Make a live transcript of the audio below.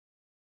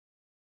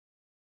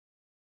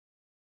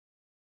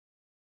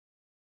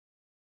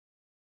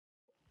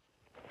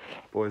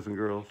boys and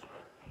girls,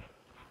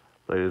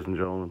 ladies and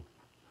gentlemen,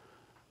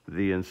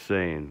 the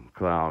insane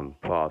clown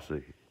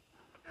posse.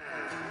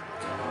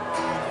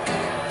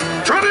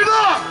 Turn it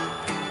up!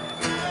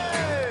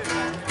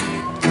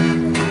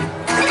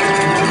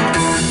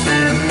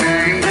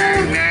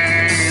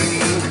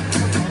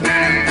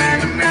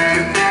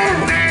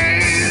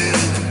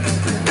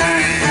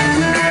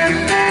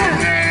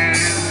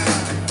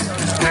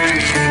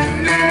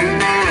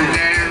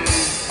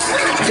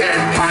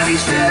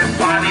 Dead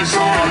bodies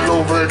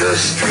all over the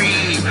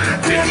street.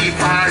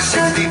 55,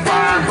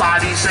 65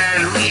 bodies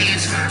at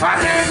least. I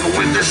hang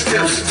with the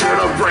stiffs till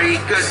the break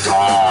of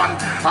dawn.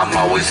 I'm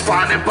always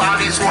finding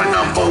bodies when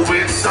I'm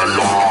mowing the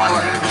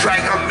lawn.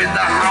 Drag them in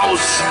the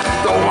house,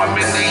 throw them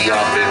in the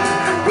oven.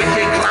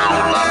 Wicked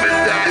clown loving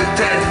that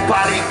dead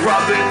body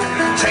rubbing.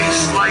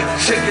 Tastes like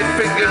chicken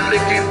finger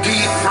licking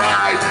deep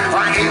fried.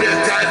 I ate a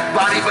dead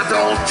body but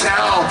don't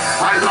tell,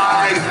 I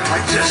lied.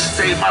 I just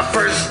ate my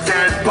first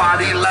dead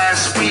body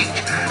last week.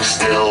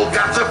 Still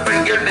got the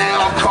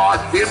fingernail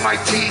caught in my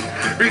teeth.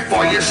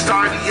 Before you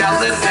start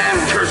yelling and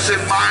cursing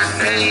my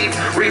name,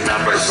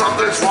 remember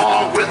something's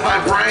wrong with my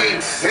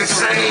brain.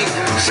 Insane.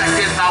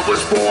 Second I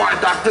was born,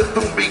 Dr.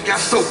 threw me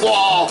against the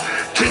wall.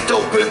 Kicked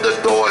open the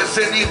doors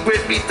and he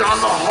whipped me down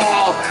the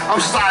hall.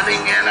 I'm sliding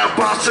and I'm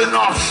bouncing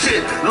off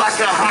shit like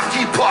a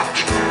hockey puck.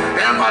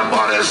 And my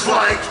mother's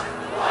like,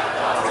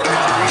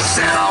 he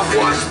said I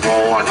was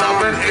born of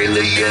an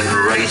alien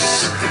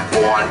race,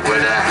 born with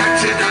a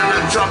hatchet and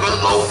a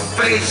juggalo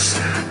face.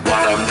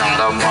 But I'm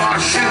not a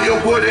Martian, you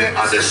wouldn't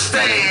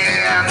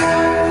understand.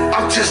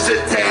 I'm just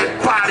a dead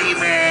body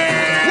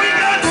man. We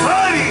got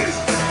bodies,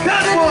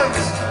 dead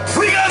ones.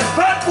 We got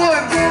fat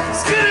ones,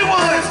 skinny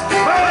ones,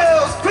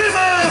 males,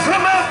 females,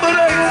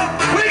 hermaphrodites.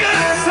 We got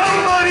some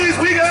bodies,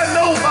 we got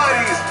no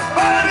bodies.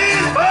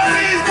 Bodies,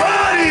 bodies,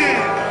 bodies.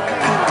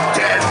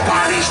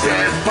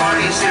 Dead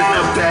bodies in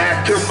the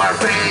back of my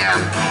van.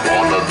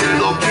 All the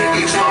little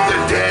kiddies love the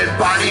dead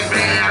body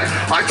man.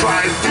 I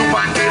drive through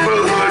my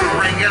neighborhood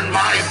ringing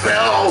my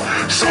bell.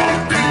 Some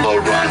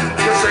people run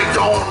because they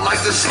don't like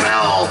the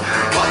smell.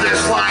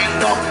 Others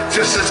line up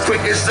just as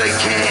quick as they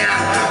can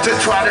to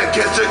try to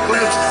catch a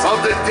glimpse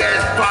of the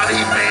dead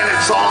body man.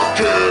 It's all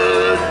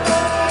good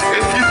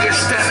if you can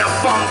stand the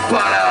funk,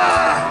 but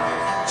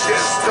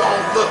just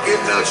don't look in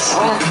the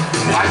trunk.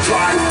 I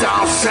drive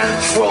down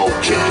Central,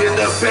 kicking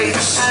the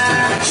bass,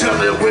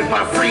 chilling with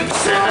my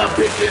freaks and I'm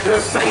picking her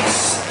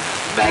face.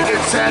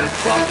 Maggots and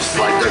bumps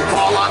like the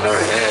call on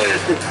her head,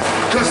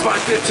 cause my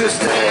bitch is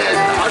dead.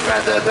 I'd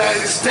rather that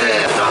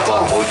instead of a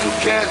hoe you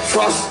can't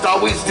trust,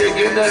 always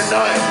digging a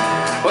nut.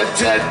 A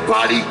dead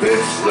body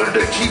bitch, learn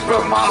to keep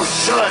her mouth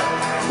shut.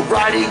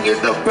 Riding in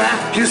the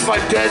back is my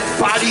dead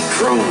body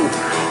crew.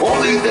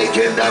 Only they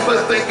can never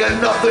think of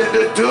nothing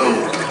to do.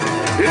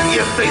 If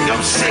you think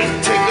I'm sick,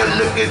 take a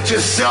look at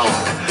yourself.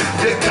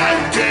 You got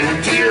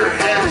dead deer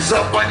heads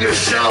up on your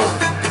shelf.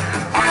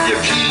 On your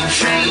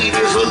keychain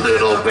is a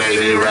little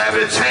baby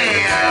rabbit's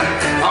hand.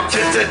 I'm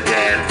just a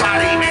dead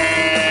body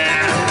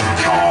man.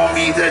 Call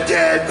me the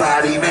dead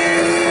body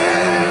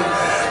man.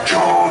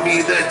 Call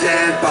me the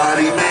dead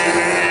body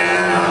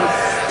man.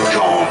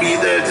 Call me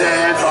the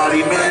dead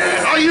body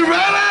man. Are you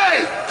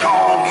ready?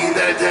 Call me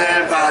the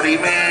dead body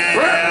man.